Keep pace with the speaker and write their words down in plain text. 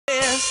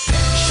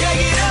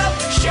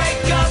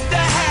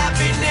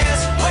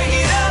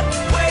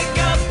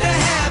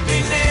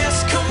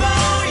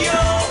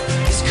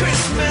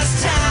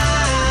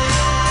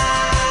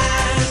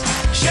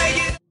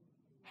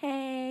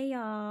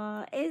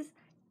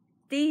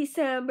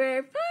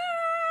December 1st,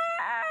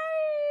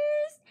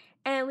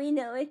 and we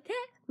know what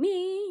that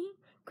means.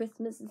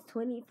 Christmas is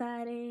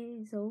 25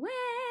 days away.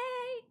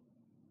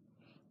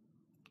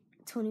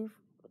 25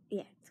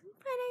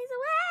 days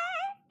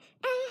away.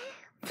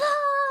 And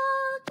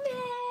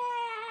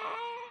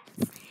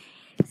Vlogmas.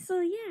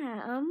 So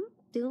yeah,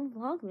 doing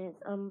Vlogmas.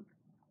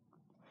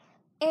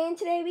 And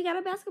today we got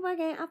a basketball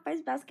game, our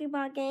first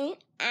basketball game.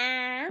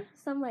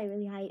 So I'm like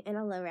really hyped, and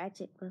I love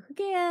Ratchet, but who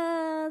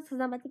cares? Cause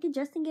I'm about to get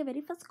dressed and get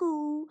ready for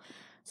school.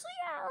 So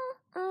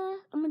yeah,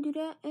 I'm gonna do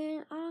that,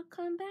 and I'll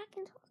come back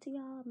and talk to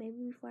y'all.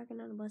 Maybe before I get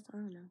on the bus, I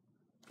don't know.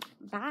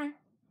 Bye.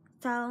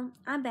 So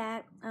I'm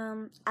back.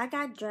 I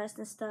got dressed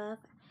and stuff.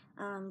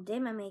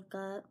 Did my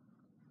makeup.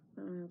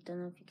 Don't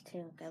know if you can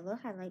tell. Got a little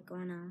highlight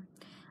going on.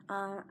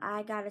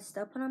 I got to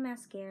still put on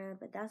mascara,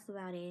 but that's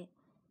about it.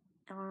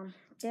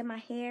 Did my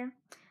hair,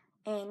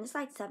 and it's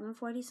like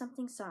 7:40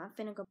 something, so I'm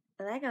finna go.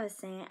 Like I was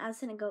saying, I'm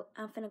finna go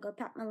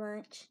pack my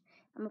lunch.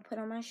 I'm gonna put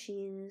on my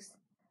shoes.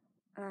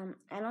 I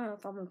don't know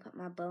if I'm gonna put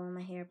my bow in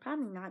my hair.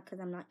 Probably not, because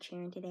I'm not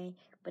cheering today,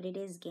 but it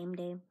is game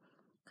day,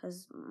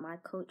 because my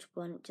coach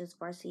wanted just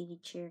varsity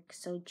cheer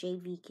so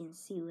JV can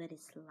see what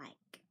it's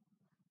like.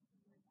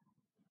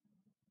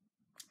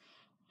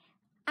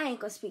 I ain't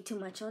gonna speak too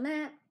much on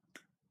that.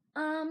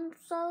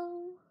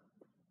 So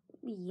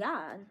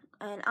yeah,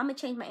 and I'm gonna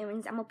change my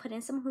earrings. I'm gonna put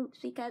in some hoops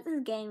because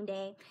it's game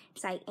day.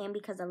 It's like, and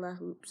because I love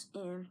hoops.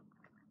 And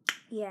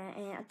yeah,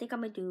 and I think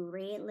I'm gonna do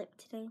red lip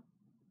today.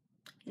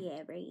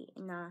 Yeah, red.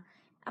 Nah,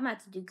 I'm about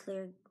to do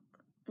clear.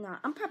 Nah,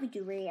 I'm probably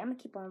do red. I'm gonna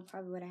keep on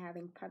probably what I have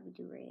and probably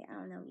do red. I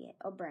don't know yet.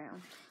 Or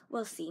brown.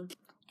 We'll see.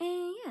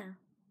 And yeah,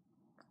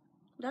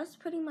 that's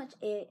pretty much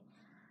it.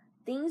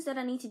 Things that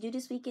I need to do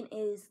this weekend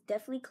is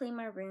definitely clean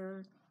my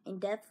room and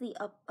definitely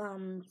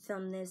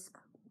film this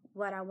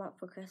what I want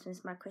for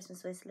Christmas, my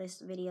Christmas wish list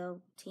video,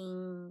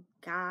 teen,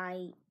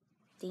 guide,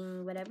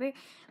 thing, whatever.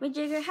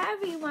 Majigger,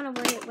 however you want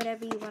to word it,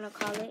 whatever you want to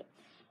call it.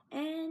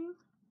 And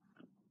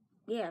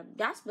yeah,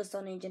 that's what's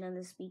on the agenda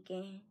this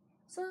weekend.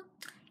 So,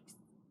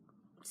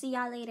 see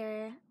y'all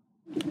later.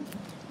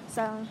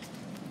 So,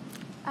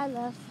 I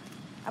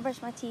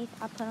brushed my teeth,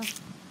 I put on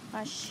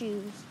my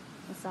shoes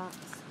and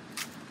socks.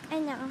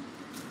 And now,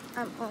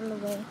 I'm on the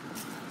way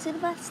to the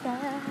bus stop.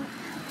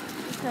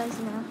 Because,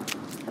 you know,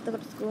 I have to go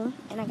to school,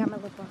 and I got my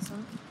lip gloss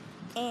on,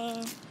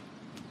 and,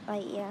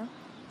 like, yeah,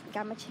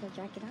 got my chill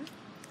jacket on,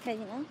 because,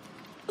 you know,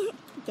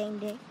 game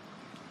day,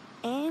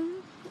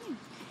 and, yeah,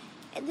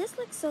 and this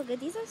looks so good.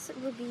 These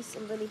would be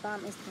some really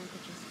bomb Instagram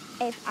pictures,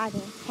 if I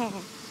didn't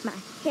have my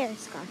hair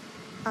scarf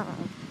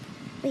on,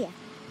 but, yeah,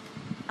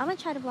 I'm going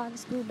to try to vlog in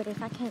school, but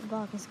if I can't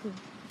vlog in school,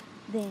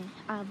 then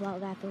I'll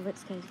vlog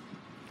afterwards, because,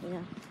 you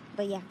know,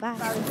 but, yeah, bye,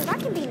 because I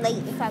can be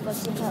late if I go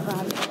to the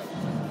vlog.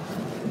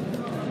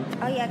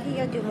 Oh yeah, can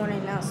you do morning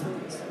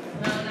announcements?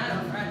 No, not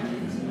on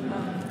Fridays.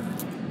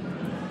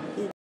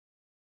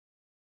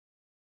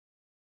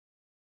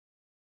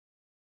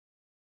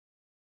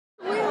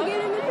 We don't get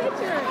in the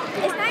picture.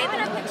 It's not even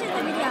a picture of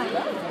the video.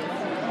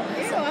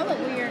 Ew, I look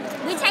weird.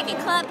 We taking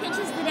club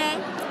pictures today,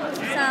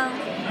 so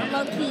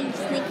low key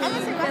sneaky.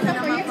 Filming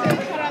on my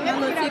phone.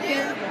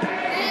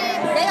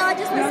 They all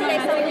just want to say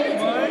something.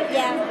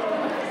 Yeah.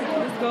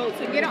 Let's go.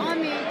 So get it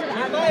on me.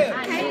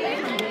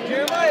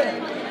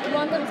 Jeremiah. You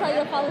want them to tell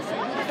your followers?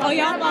 Oh,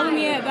 y'all follow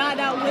me at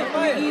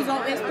God.with.ease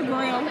on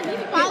Instagram.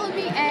 Follow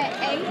me at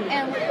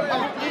AMONNIX.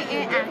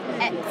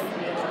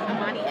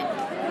 Amani X.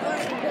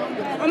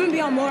 I'm going to be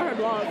on more of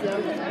her blogs, though.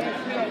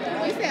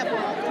 You said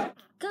blog.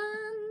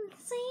 Come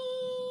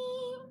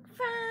sing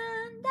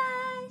from the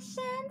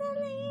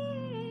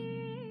chandelier.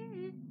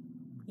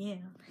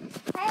 Yeah.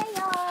 Hey,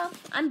 y'all.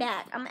 I'm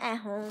back. I'm at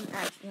home.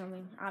 You know what I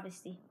mean?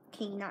 Obviously.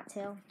 Can you not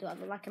tell? Do I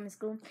look like I'm in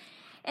school?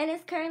 And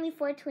it's currently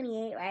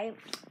 4:28, right?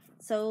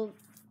 So,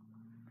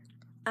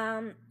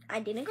 I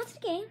didn't go to the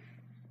game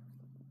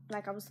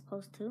like I was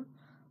supposed to.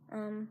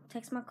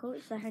 Text my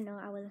coach, let her know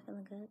I wasn't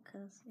feeling good,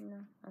 because, you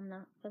know, I'm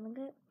not feeling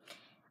good.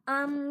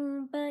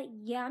 But,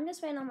 yeah, I'm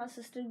just waiting on my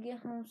sister to get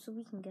home so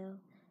we can go.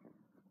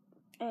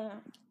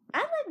 I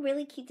look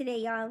really cute today,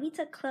 y'all. We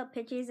took club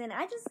pictures, and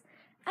I just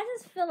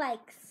feel,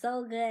 like,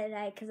 so good,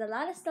 like, because a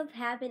lot of stuff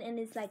happened in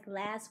this, like,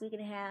 last week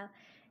and a half,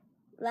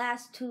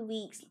 last 2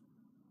 weeks.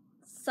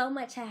 So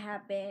much had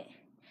happened.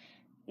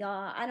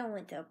 Y'all, I don't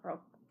want to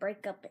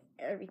break up and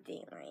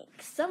everything.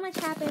 Like, so much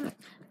happened.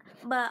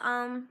 But,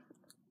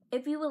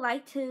 if you would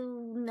like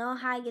to know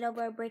how I get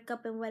over a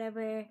breakup and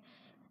whatever,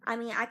 I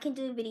mean, I can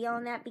do a video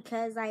on that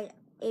because, like,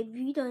 if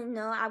you don't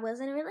know, I was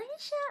in a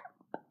relationship.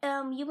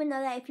 You would know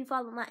that if you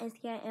follow my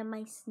Instagram and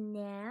my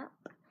Snap.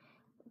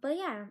 But,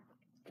 yeah,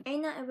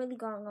 ain't nothing really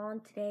going on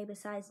today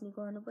besides me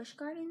going to Busch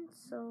Gardens.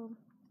 So,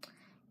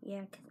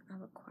 yeah, because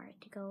I'm required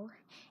to go,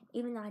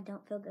 even though I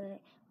don't feel good.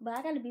 But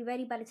I got to be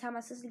ready by the time my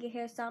sister get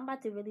here, so I'm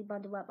about to really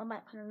bundle up. I'm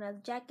about to put on another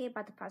jacket,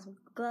 about to put some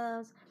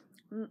gloves,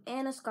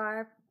 and a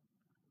scarf,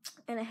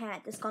 and a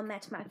hat that's going to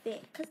match my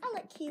fit, because I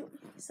look cute.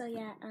 So,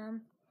 yeah,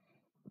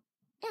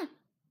 yeah.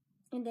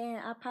 And then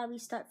I'll probably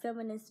start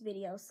filming this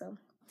video, so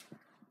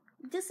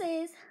this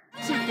is...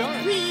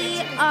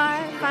 We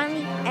are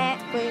finally at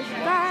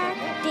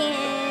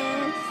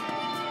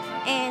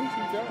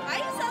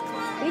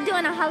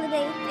doing a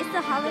holiday. It's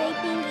a holiday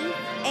thingy,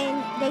 and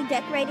they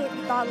decorated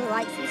with all the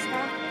lights and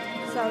stuff.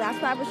 So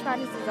that's why Busch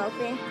Gardens is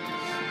open.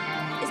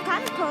 It's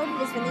kind of cold,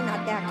 but it's really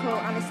not that cold.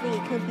 Honestly,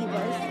 it could be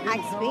worse. I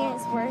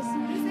experienced worse.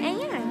 And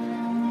yeah.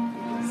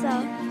 So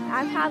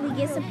I'll probably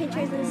get some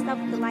pictures and stuff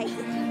with the lights.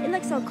 It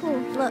looks so cool.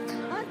 Look.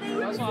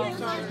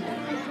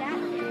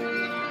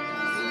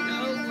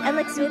 It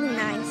looks really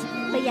nice.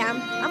 But yeah,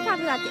 I'm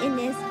probably about to end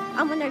this.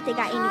 I wonder if they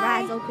got any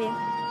rides open.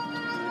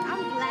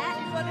 I'm glad.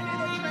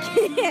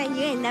 You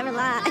ain't never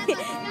lied.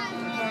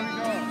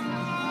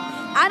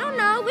 I don't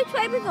know which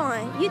way we're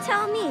going. You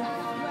tell me.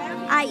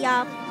 Alright,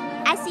 y'all.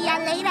 I see y'all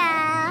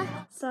later.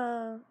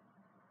 So,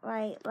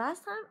 like,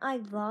 last time I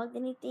vlogged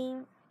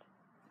anything,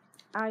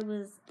 I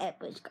was at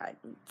Busch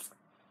Gardens.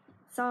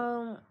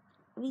 So,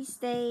 we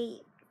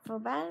stayed for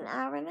about an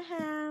hour and a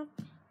half.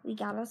 We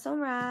got on some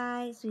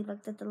rides. We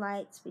looked at the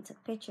lights. We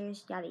took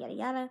pictures. Yada, yada,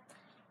 yada.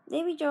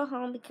 Then we drove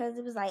home because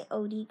it was like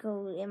OD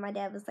cold. And my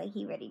dad was like,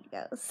 he ready to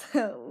go.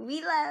 So,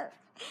 we left.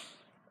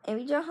 And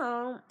we drove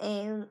home.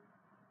 And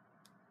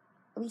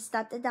we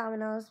stopped at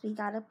Domino's. We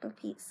got up a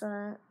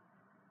pizza.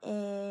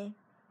 And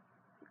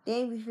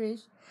then we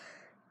finished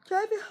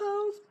driving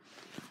home.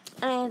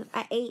 And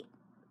I ate.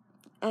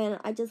 And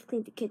I just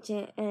cleaned the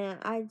kitchen. And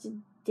I just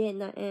did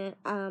nothing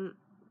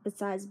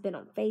besides been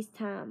on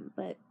FaceTime.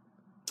 But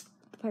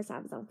the person I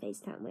was on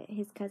FaceTime with,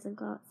 his cousin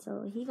called.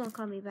 So he gonna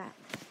call me back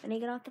when they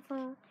get off the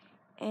phone.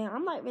 And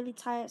I'm like really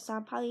tired. So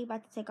I'm probably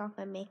about to take off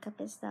my makeup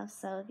and stuff.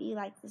 So if you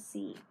like to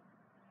see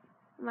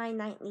my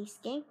nightly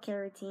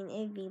skincare routine,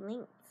 it'd be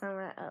linked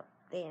somewhere up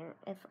there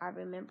if I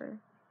remember.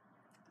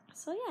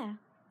 So yeah,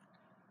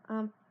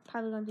 I'm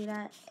probably gonna do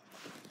that.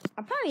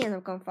 I'll probably end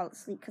up gonna fall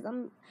asleep because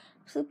I'm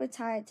super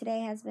tired.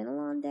 Today has been a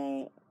long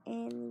day,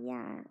 and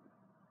yeah,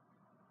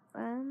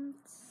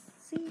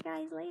 see you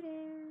guys later.